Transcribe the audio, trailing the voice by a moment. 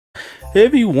Hey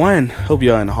everyone, hope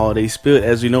y'all in the holiday spirit.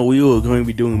 As we know, we are going to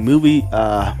be doing movie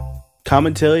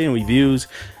commentary and reviews.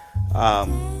 I'm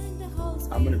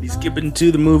going to be skipping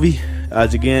to the movie.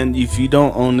 As again, if you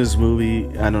don't own this movie,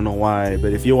 I don't know why,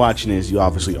 but if you're watching this, you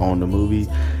obviously own the movie.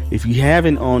 If you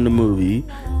haven't owned the movie,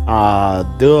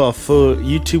 there are full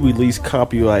YouTube release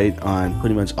copyright on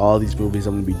pretty much all these movies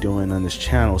I'm going to be doing on this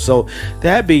channel. So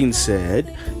that being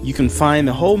said, you can find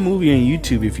the whole movie on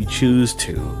YouTube if you choose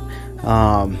to.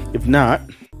 If not,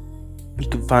 you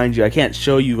can find you, I can't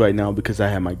show you right now because I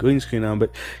have my green screen on,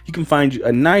 but you can find you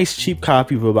a nice cheap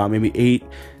copy for about maybe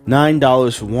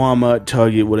 $8-9 for Walmart,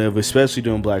 Target, whatever, especially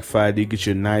during Black Friday. You get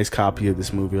you a nice copy of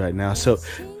this movie right now. So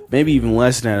maybe even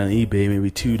less than that on eBay,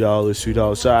 maybe $2,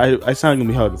 $3. So it's not gonna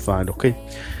be hard to find, okay?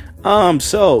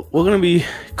 So we're gonna be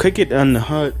Cricket on the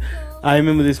Heart. I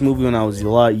remember this movie when I was a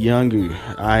lot younger.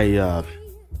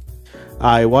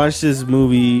 I watched this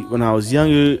movie when I was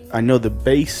younger. I know the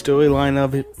base storyline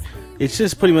of it. It's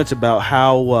just pretty much about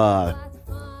how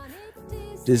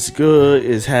this girl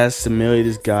has to marry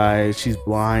this guy. She's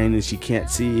blind and she can't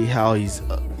see how he's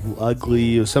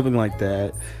ugly or something like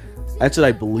that. That's what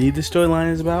I believe the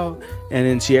storyline is about. And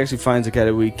then she actually finds a guy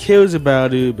that really cares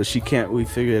about her, but she can't really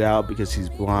figure it out because she's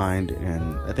blind.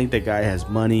 And I think that guy has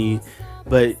money.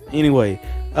 But anyway,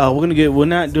 we're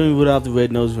not doing Without the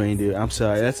Red-Nosed Reindeer. I'm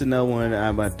sorry, that's another one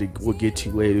we'll get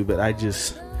to later. But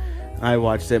I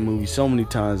watched that movie so many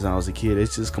times when I was a kid.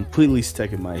 It's just completely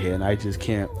stuck in my head, and I just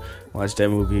can't watch that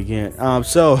movie again.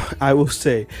 So I will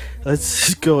say, let's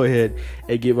just go ahead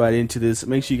and get right into this.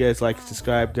 Make sure you guys like and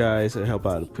subscribe, guys. It'll help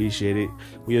out. Appreciate it.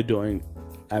 We are doing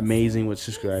amazing with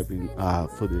subscribing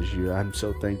for this year. I'm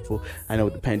so thankful. I know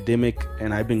with the pandemic,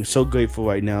 and I've been so grateful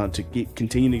right now to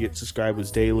continue to get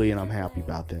subscribers daily, and I'm happy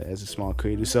about that as a small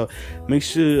creator. So make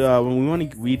sure when we want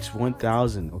to reach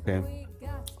 1,000, okay?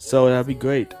 So that'd be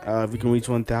great if we can reach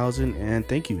 1,000. And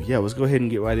thank you. Yeah, let's go ahead and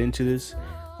get right into this.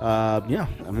 Yeah,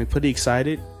 I'm pretty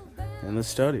excited, and let's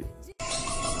start it.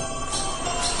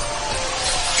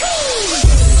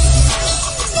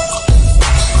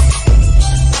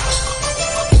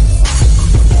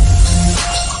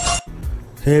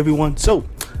 Hey everyone, so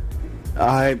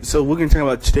we're gonna talk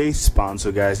about today's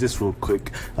sponsor, guys. Just real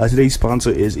quick, today's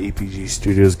sponsor is APG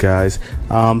Studios, guys.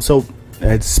 So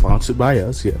it's sponsored by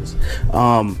us, yes.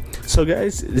 So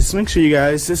guys, just make sure you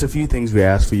guys, there's a few things we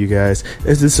ask for you guys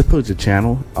is to support the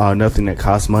channel. Nothing that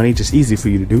costs money, just easy for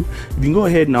you to do. You can go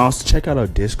ahead and also check out our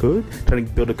Discord, trying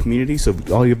to build a community. So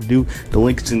all you have to do, the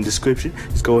link is in the description.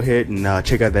 Just go ahead and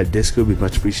check out that Discord. We'd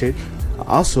much appreciate it.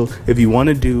 Also, if you want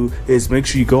to do is make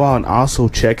sure you go out and also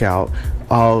check out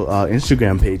our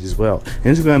Instagram page as well.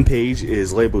 Instagram page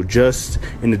is labeled just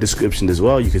in the description as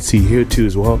well. You can see here too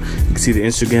as well. You can see the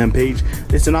Instagram page.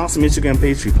 It's an awesome Instagram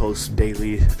page. We post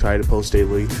daily, try to post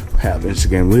daily. We have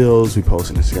Instagram Reels. We post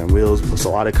on Instagram Reels. We post a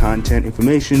lot of content,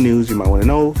 information, news you might want to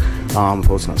know. We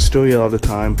post on story all the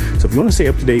time. So if you want to stay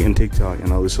up to date on TikTok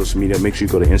and other social media, make sure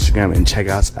you go to Instagram and check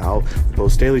us out. We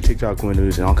post daily TikTok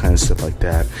winners and all kinds of stuff like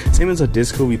that. Same as our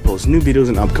Discord, we post new videos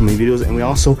and upcoming videos, and we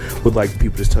also would like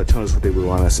people to start telling us what they would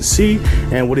want us to see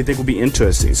and what they think will be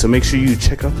interesting. So make sure you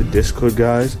check out the Discord,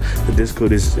 guys. The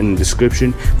Discord is in the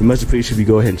description. We much appreciate if you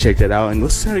go ahead and check that out, and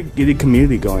let's start getting a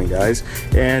community going, guys.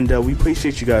 And we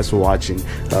appreciate you guys for watching.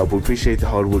 We appreciate the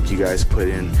hard work you guys put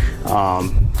in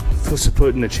for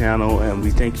supporting the channel, and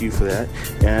we thank you for that.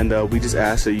 And we just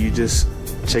ask that you just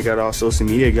check out our social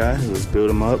media, guys. Let's build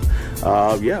them up.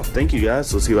 Yeah, thank you,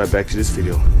 guys. Let's get right back to this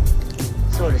video.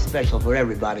 Sort of special for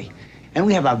everybody. And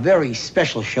we have a very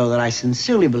special show that I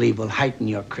sincerely believe will heighten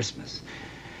your Christmas.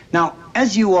 Now,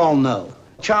 as you all know,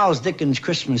 Charles Dickens'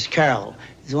 Christmas Carol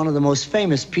is one of the most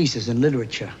famous pieces in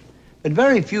literature. But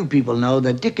very few people know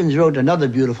that Dickens wrote another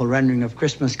beautiful rendering of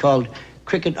Christmas called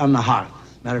Cricket on the Hearth.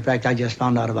 Matter of fact, I just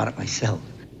found out about it myself.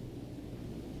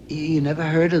 You never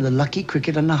heard of the lucky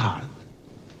cricket on the hearth?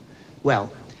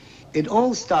 Well, it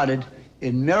all started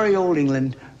in merry old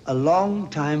England a long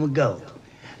time ago.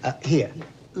 Here.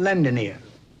 Lend an ear.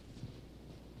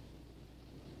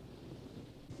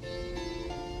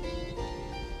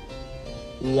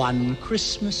 One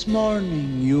Christmas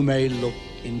morning you may look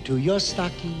into your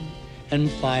stocking and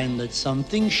find that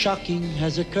something shocking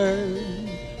has occurred.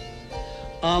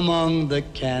 Among the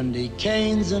candy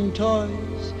canes and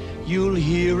toys, you'll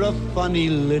hear a funny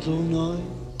little noise.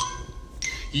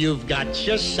 You've got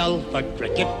yourself a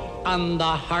cricket on the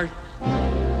hearth.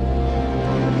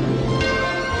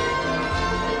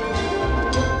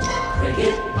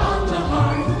 Cricket on the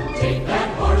hearth, take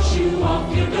that horseshoe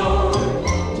off your door.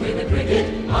 With a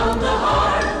cricket on the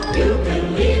hearth, you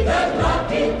can leave that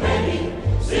lucky penny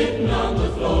sitting on the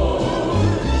floor.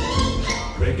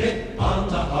 Cricket on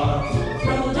the hearth.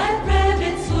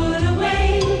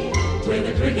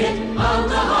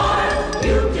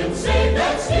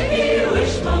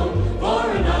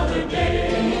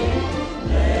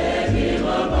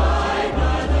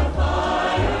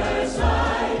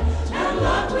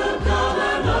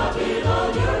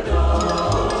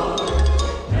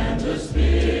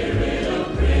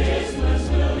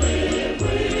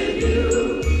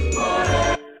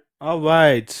 All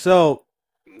right, so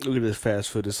we're gonna fast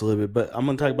forward this a little bit, but I'm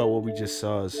gonna talk about what we just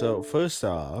saw. So first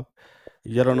off,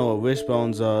 y'all don't know what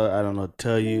wishbones are. I don't know what to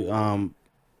tell you.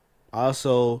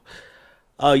 Also,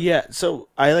 yeah. So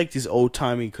I like these old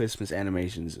timey Christmas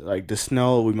animations. Like the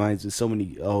snow reminds me of so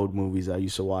many old movies I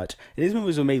used to watch. And these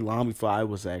movies were made long before I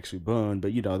was actually born,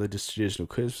 but you know they're just traditional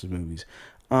Christmas movies.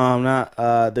 Not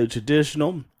they're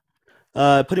traditional.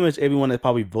 Pretty much everyone that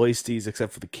probably voiced these,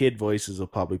 except for the kid voices, are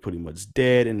probably pretty much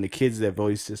dead, and the kids that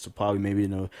voiced this are probably maybe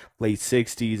in the late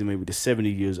 60s and maybe the 70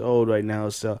 years old right now.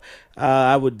 So,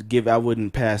 I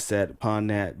wouldn't pass that upon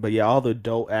that. But yeah, all the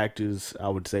adult actors I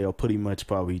would say are pretty much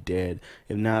probably dead.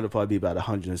 If not, it'll probably be about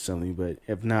 100 or something. But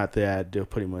if not that, they're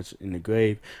pretty much in the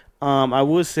grave. I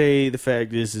would say the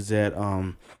fact is that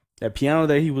that piano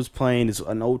that he was playing is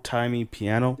an old timey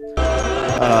piano.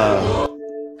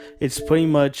 It's pretty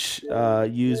much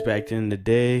used back in the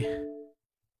day.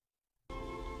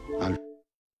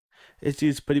 It's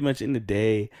used pretty much in the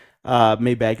day,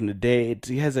 made back in the day. It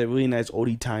has a really nice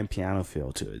oldie time piano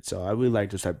feel to it. So I really like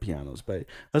those type of pianos. But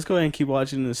let's go ahead and keep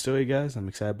watching the story, guys. I'm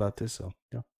excited about this. So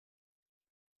yeah.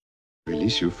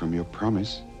 Release you from your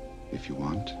promise, if you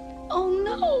want. Oh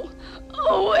no!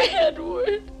 Oh,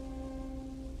 Edward!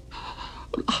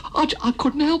 I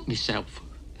couldn't help myself.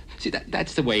 See,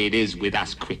 that's the way it is with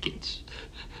us crickets.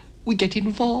 We get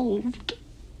involved.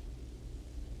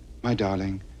 My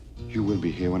darling, you will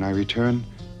be here when I return.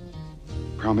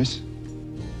 Promise?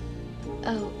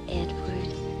 Oh,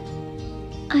 Edward.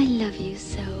 I love you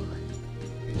so.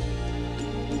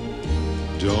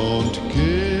 Don't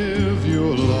give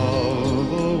your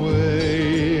love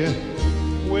away.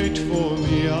 Wait for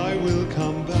me, I will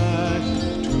come back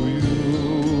to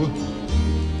you.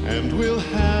 And we'll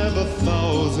have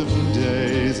 1,000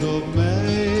 days of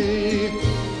May.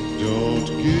 Don't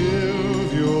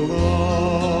give your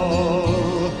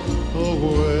love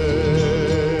away.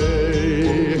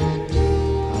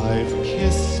 I've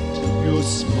kissed your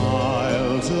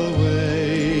smiles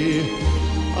away.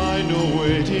 I know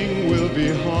waiting will be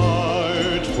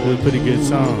hard for you. It's a pretty good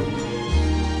song.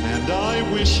 And I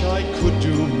wish I could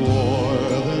do more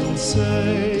than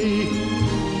say,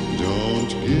 don't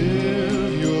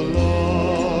give your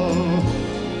love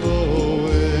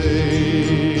away.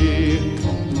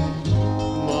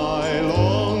 My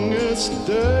longest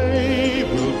day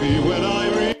will be when I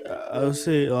would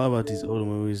say a lot about these older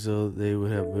movies, though, they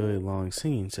would have very long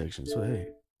singing sections. So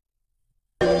hey.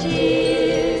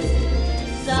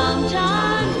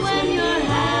 Sometimes when you're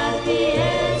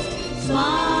happiest,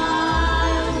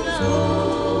 smiles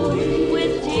glow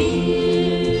with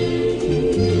tears.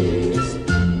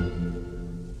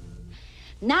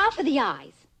 Now for the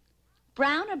eyes.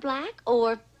 Brown or black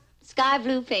or sky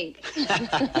blue pink?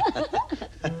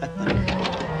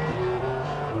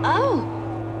 Oh.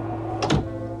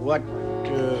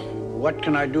 What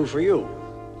can I do for you?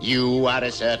 You are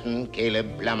a certain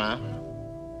Caleb Plummer.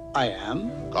 I am.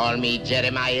 Call me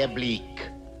Jeremiah Bleak.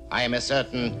 I am a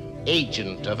certain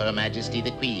agent of Her Majesty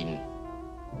the Queen.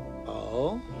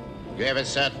 Oh? You have a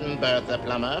certain Bertha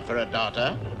Plummer for a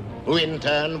daughter, who in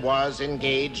turn was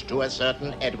engaged to a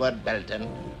certain Edward Belton.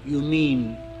 You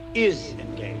mean is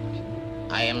engaged?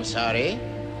 I am sorry,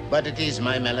 but it is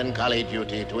my melancholy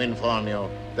duty to inform you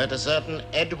that a certain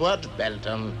Edward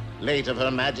Belton, late of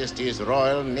Her Majesty's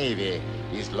Royal Navy,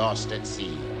 is lost at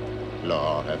sea.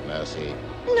 Lord have mercy.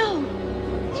 No!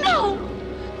 No!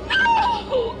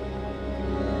 No!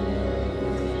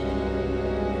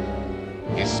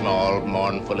 His small,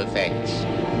 mournful effects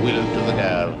will to the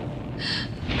girl.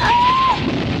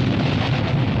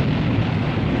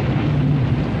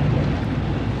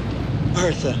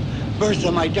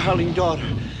 Bertha, my darling daughter.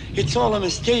 It's all a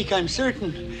mistake, I'm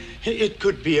certain. It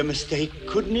could be a mistake,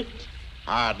 couldn't it?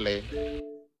 Hardly.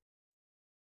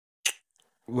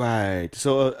 Right.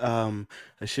 So,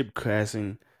 a ship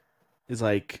crashing is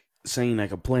like saying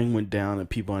like a plane went down and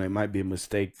people on it might be a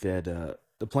mistake that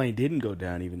the plane didn't go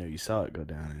down even though you saw it go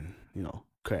down and, you know,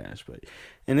 crash. But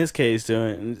in this case,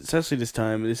 especially this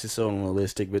time, this is so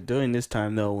unrealistic, but during this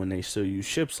time though, when they still use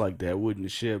ships like that, wooden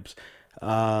ships,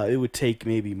 it would take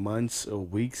maybe months or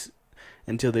weeks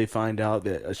until they find out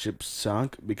that a ship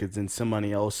sunk, because then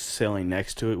somebody else sailing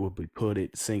next to it would report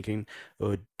it sinking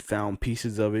or found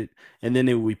pieces of it, and then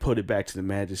they would report it back to the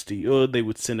Majesty, or they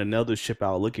would send another ship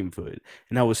out looking for it,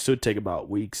 and that would still take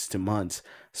about weeks to months.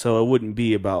 So it wouldn't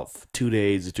be about 2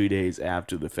 days or 3 days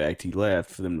after the fact he left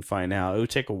for them to find out. It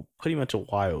would take pretty much a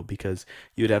while, because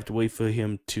you'd have to wait for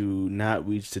him to not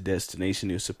reach the destination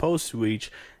he was supposed to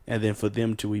reach, and then for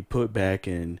them to report back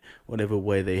in whatever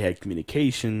way they had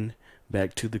communication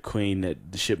back to the Queen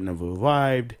that the ship never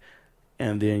arrived,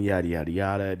 and then yada yada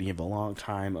yada, and you have a long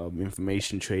time of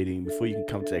information trading before you can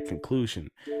come to that conclusion.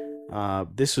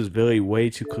 This was really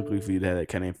way too quickly for you to have that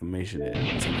kind of information there.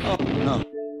 Oh, no.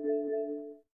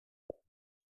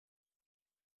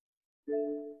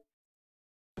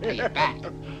 Pay it back.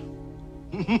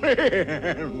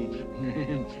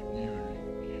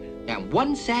 And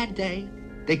one sad day,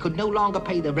 they could no longer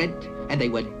pay the rent, and they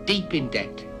were deep in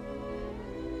debt.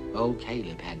 Old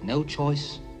Caleb had no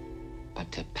choice but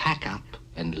to pack up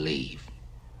and leave.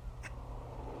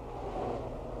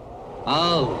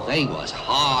 Oh, they was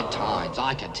hard times,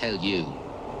 I can tell you.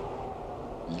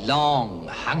 Long,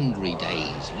 hungry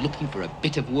days, looking for a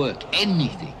bit of work,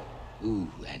 anything. Ooh,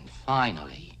 and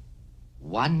finally,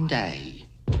 one day...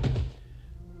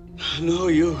 No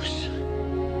use.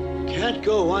 Can't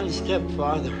go one step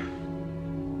farther.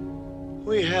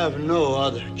 We have no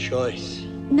other choice.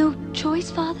 No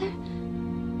choice, Father?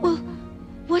 Well,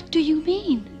 what do you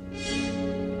mean?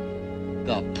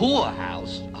 The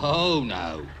poorhouse? Oh,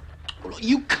 no.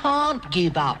 You can't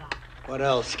give up. What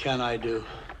else can I do?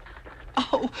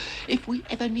 Oh, if we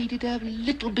ever needed a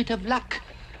little bit of luck.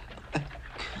 A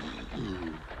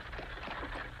coup.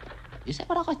 Is that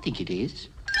what I think it is?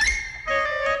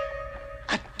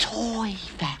 A toy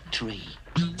factory.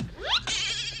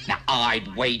 Now,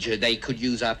 I'd wager they could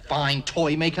use a fine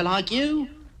toy maker like you.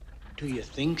 Do you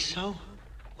think so?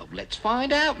 Well, let's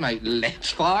find out, mate. Let's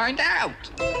find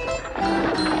out.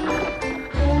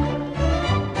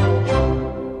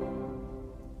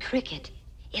 Cricket,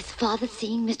 is Father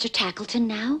seeing Mr. Tackleton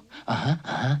now?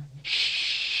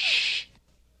 Shh.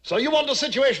 So you want a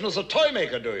situation as a toy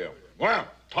maker, do you? Well,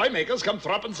 toy makers come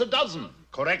threepence a dozen.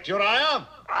 Correct, Uriah?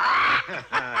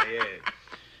 Yes.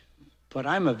 But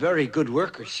I'm a very good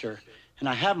worker, sir. And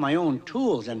I have my own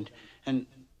tools, and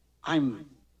I'm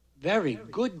very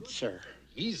good, sir.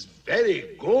 He's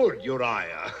very good,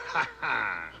 Uriah.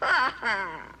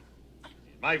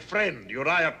 My friend,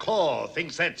 Uriah 𝗟𝗶,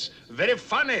 thinks that's very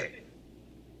funny.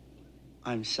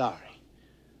 I'm sorry.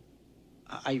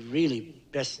 I really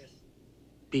best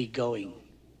be going.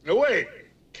 Oh, wait,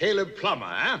 Caleb Plummer,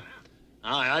 eh?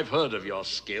 Aye, I've heard of your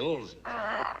skills.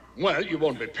 Well, you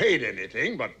won't be paid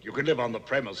anything, but you can live on the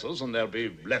premises and there'll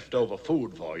be leftover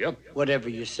food for you. Whatever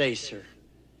you say, sir.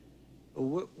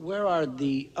 Where are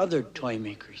the other toy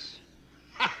makers?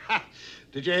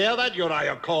 Did you hear that,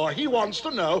 Uriah 𝗟𝗶? He wants to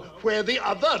know where the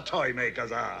other toy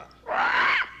makers are.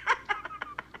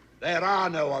 There are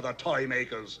no other toy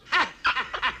makers.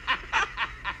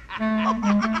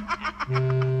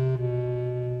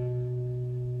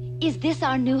 Is this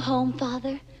our new home,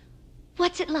 Father?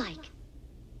 What's it like?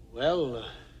 Well,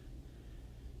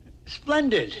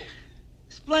 splendid.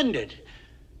 Splendid.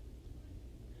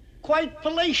 Quite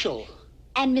palatial.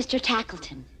 And Mr.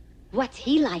 Tackleton, what's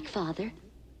he like, Father?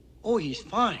 Oh, he's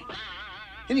fine.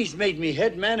 And he's made me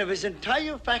head man of his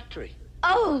entire factory.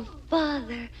 Oh,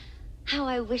 Father, how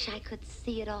I wish I could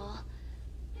see it all.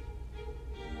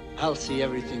 I'll see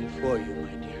everything for you,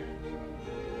 my dear.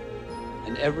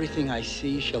 And everything I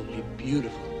see shall be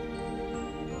beautiful.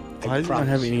 Why does he not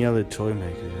have any other toy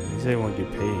maker? He said he won't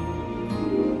get paid.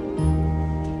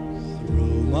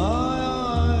 Through my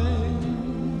eyes.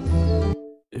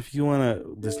 If you want to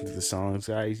listen to the songs,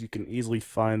 guys, you can easily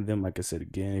find them, like I said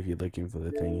again, if you're looking for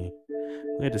the thingy.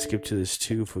 We had to skip to this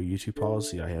too for YouTube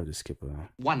policy. I have to skip it.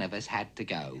 One of us had to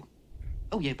go.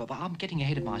 Oh, yeah, but I'm getting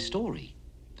ahead of my story.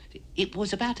 It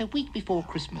was about a week before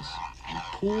Christmas, and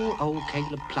poor old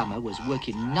Caleb Plummer was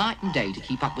working night and day to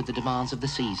keep up with the demands of the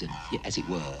season, as it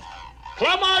were.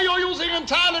 Plummer, you're using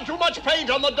entirely too much paint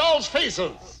on the dolls'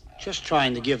 faces. Just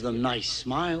trying to give them nice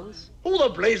smiles. Who the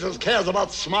blazes cares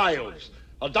about smiles?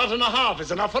 $1.50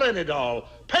 is enough for any doll.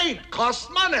 Paint costs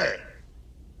money.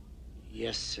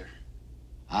 Yes, sir.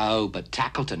 Oh, but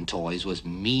Tackleton Toys was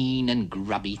mean and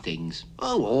grubby things.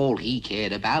 Oh, all he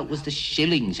cared about was the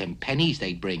shillings and pennies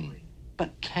they'd bring.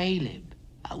 But Caleb,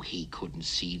 oh, he couldn't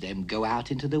see them go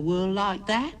out into the world like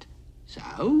that.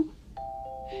 So,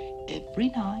 every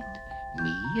night,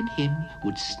 me and him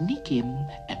would sneak in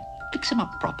and fix them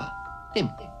up proper.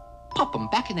 Then pop them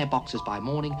back in their boxes by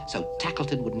morning so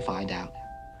Tackleton wouldn't find out.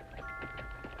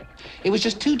 It was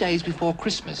just 2 days before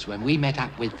Christmas when we met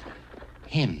up with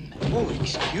him. Oh,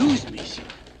 excuse me, sir.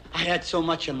 I had so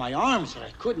much in my arms that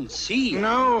I couldn't see.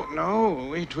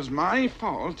 No, it was my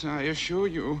fault, I assure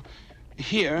you.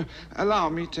 Here, allow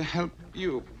me to help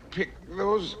you pick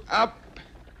those up.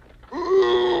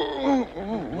 Ooh.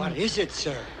 What is it,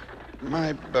 sir?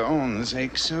 My bones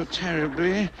ache so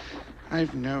terribly.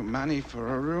 I've no money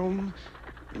for a room.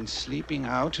 Been sleeping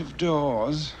out of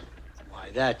doors. Why,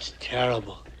 that's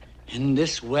terrible. In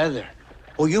this weather.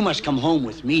 Oh, you must come home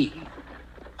with me.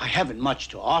 I haven't much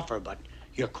to offer, but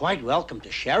you're quite welcome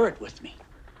to share it with me.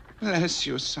 Bless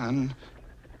you, son.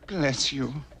 Bless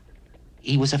you.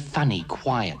 He was a funny,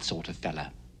 quiet sort of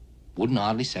fella. Wouldn't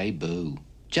hardly say boo.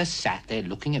 Just sat there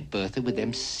looking at Bertha with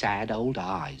them sad old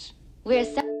eyes. We're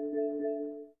so...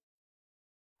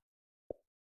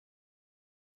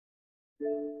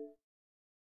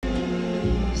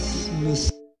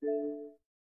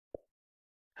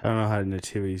 I don't know how the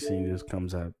nativity scene just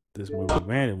comes out this movie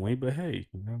randomly, but hey,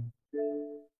 you know.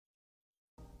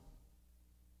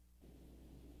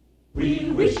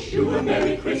 We wish you a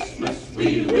Merry Christmas.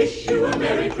 We wish you a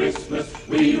Merry Christmas.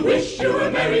 We wish you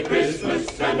a Merry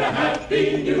Christmas and a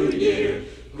Happy New Year.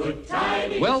 Good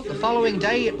tidings. Well, the following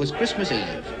day it was Christmas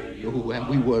Eve. Oh, and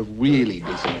we were really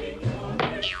busy.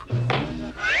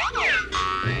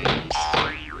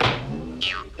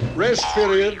 Rest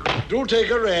period. Do take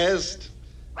a rest.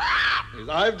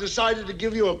 I've decided to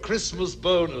give you a Christmas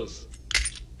bonus.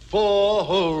 4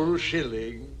 whole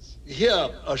shillings. Here,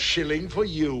 a shilling for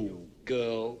you,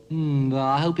 girl. Well,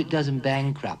 I hope it doesn't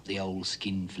bankrupt the old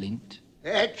skinflint.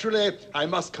 Actually, I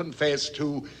must confess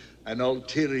to an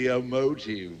ulterior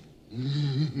motive.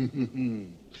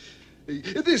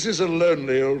 This is a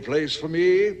lonely old place for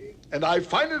me, and I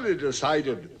finally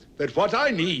decided that what I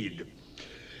need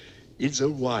is a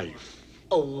wife.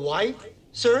 A wife,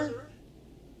 sir?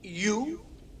 You?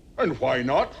 And why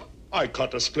not? I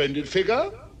cut a splendid figure.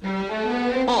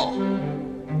 Oh.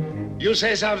 You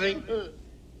say something?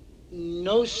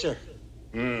 No, sir.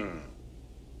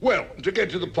 Well, to get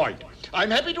to the point,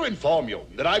 I'm happy to inform you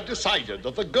that I've decided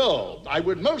that the girl I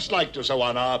would most like to so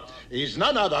honor is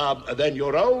none other than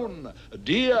your own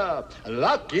dear,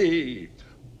 lucky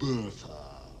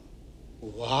Bertha.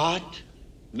 What?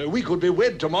 No, we could be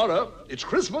wed tomorrow. It's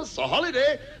Christmas, a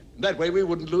holiday. That way we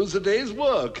wouldn't lose a day's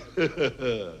work.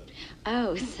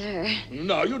 Oh, sir.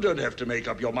 No, you don't have to make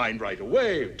up your mind right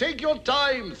away. Take your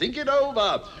time, think it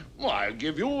over. Well, I'll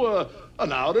give you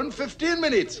an hour and 15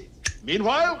 minutes.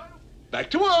 Meanwhile,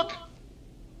 back to work.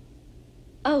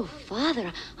 Oh,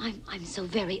 Father, I'm so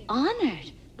very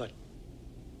honored.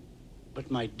 But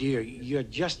my dear, you're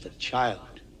just a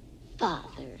child.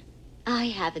 Father, I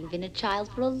haven't been a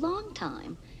child for a long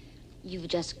time. You've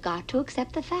just got to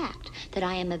accept the fact that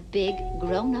I am a big,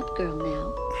 grown-up girl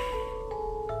now.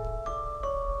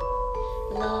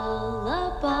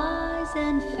 Lullabies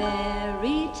and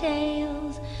fairy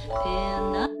tales,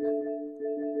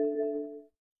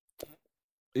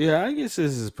 Yeah, I guess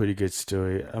this is a pretty good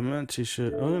story. I'm not too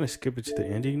sure. I'm gonna skip it to the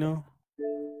ending though.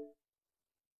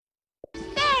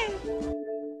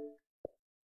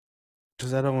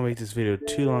 Because I don't want to make this video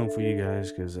too long for you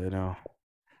guys, because I know.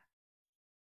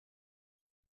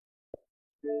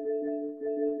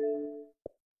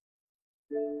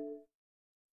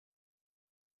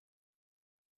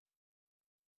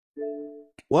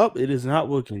 Well, it is not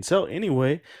working. So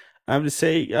anyway, I'm to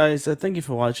say, guys, thank you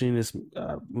for watching this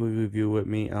movie review with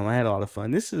me. I had a lot of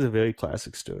fun. This is a very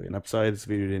classic story, and I'm sorry this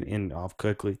video didn't end off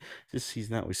quickly. Just he's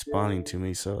not responding to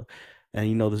me. So, and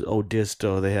you know, this old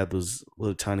distro, they have those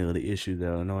little tiny little issues that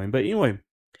are annoying. But anyway,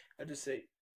 I just say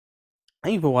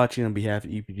thank you for watching on behalf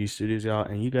of EPG Studios, y'all,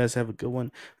 and you guys have a good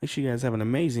one. Make sure you guys have an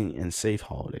amazing and safe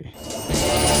holiday.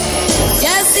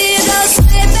 Just see those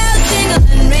sleigh bells jingle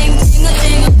and ring, jingle,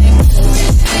 jingle,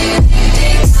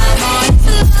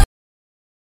 jingle.